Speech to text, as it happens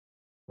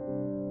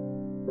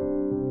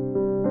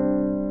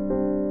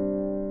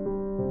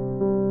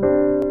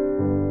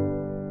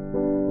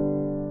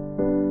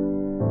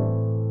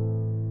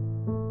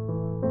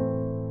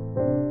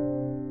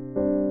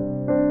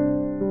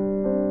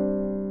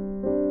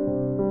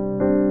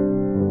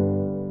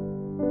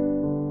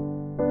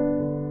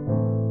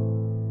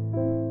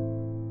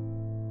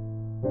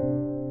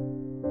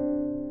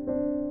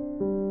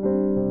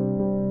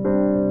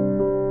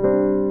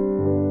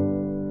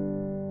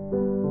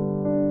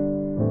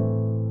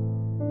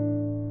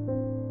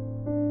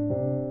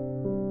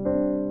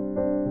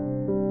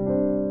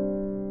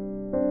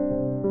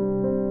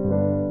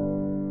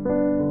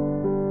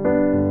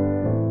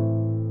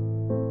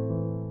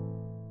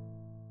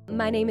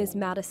My name is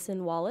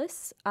Madison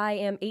Wallace. I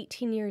am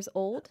 18 years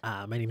old.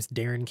 My name is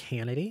Darren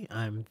Canady.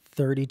 I'm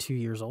 32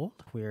 years old.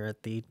 We're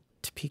at the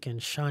Topeka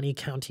and Shawnee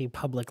County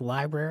Public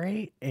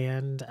Library,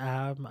 and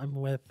I'm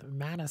with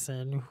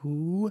Madison,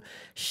 who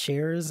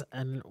shares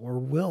or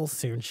will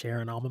soon share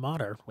an alma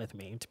mater with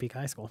me, Topeka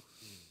High School.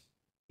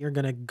 You're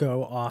going to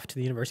go off to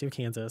the University of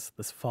Kansas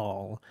this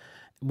fall.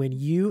 When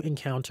you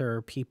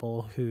encounter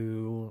people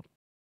who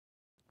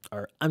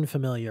are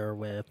unfamiliar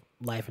with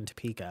life in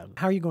Topeka,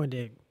 how are you going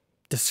to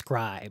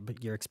describe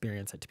your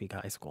experience at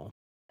Topeka High School?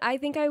 I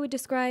think I would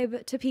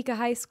describe Topeka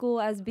High School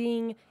as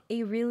being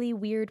a really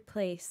weird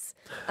place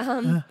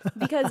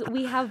because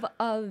we have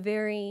a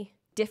very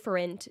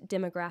different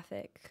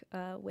demographic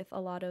with a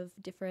lot of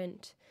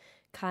different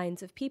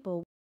kinds of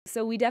people.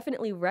 So we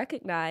definitely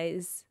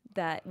recognize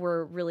that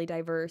we're really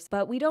diverse,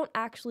 but we don't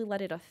actually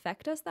let it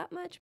affect us that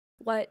much.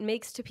 What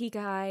makes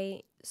Topeka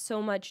High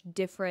so much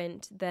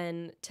different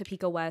than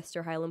Topeka West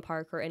or Highland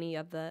Park or any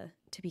of the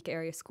Topeka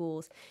area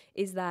schools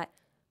is that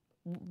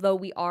though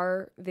we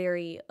are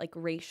very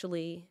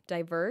racially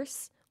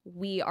diverse,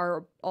 we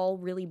are all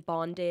really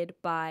bonded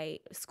by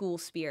school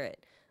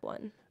spirit.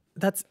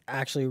 That's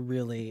actually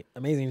really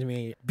amazing to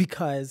me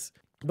because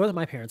both of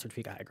my parents are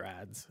Topeka High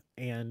grads,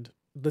 and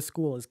the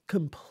school is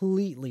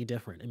completely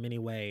different in many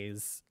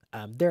ways.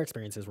 Their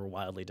experiences were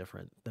wildly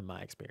different than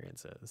my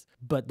experiences.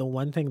 But the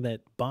one thing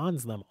that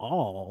bonds them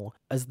all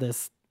is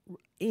this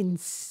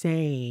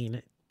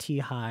insane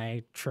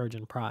T-High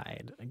Trojan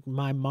pride.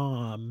 My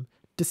mom,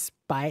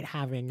 despite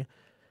having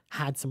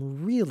had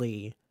some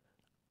really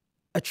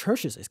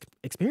atrocious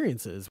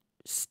experiences,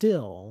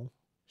 still,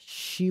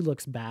 she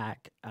looks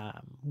back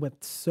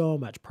with so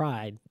much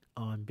pride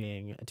on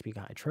being a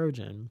Topeka High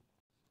Trojan.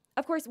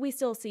 Of course, we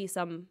still see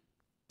some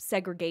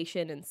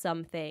segregation in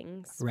some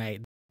things.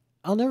 Right.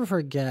 I'll never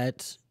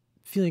forget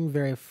feeling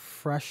very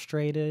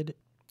frustrated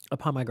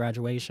upon my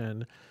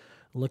graduation,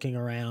 looking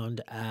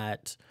around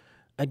at,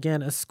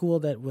 again, a school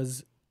that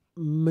was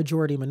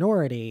majority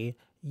minority,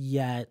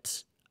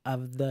 yet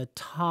of the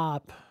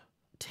top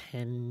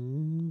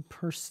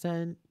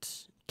 10%,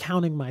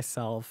 counting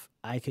myself,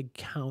 I could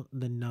count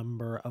the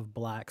number of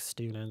Black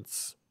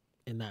students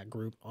in that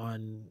group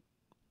on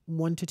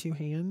 1 to 2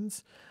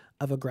 hands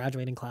of a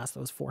graduating class that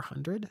was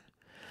 400.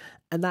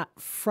 And that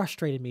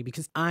frustrated me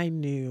because I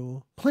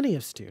knew plenty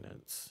of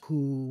students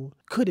who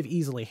could have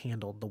easily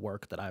handled the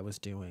work that I was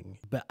doing,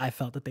 but I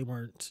felt that they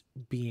weren't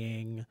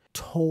being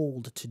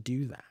told to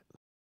do that.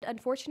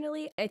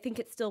 Unfortunately, I think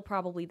it's still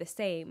probably the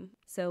same.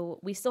 So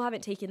we still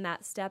haven't taken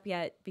that step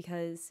yet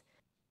because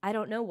I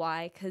don't know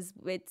why, because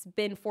it's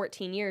been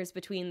 14 years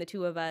between the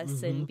two of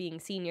us and being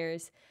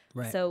seniors.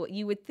 Right. So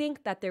you would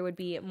think that there would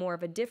be more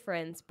of a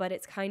difference, but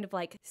it's kind of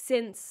like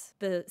since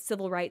the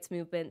civil rights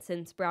movement,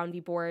 since Brown v.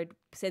 Board,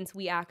 since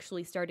we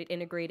actually started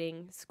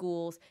integrating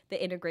schools,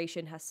 the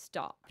integration has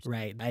stopped.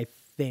 Right. I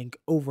think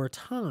over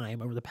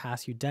time, over the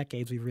past few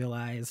decades, we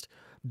realized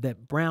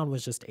that Brown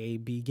was just a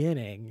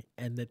beginning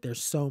and that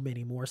there's so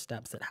many more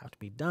steps that have to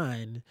be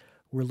done.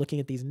 We're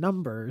looking at these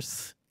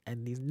numbers,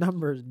 and these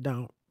numbers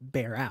don't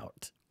bear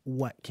out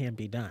what can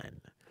be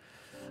done.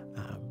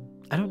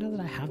 I don't know that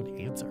I have an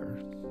answer.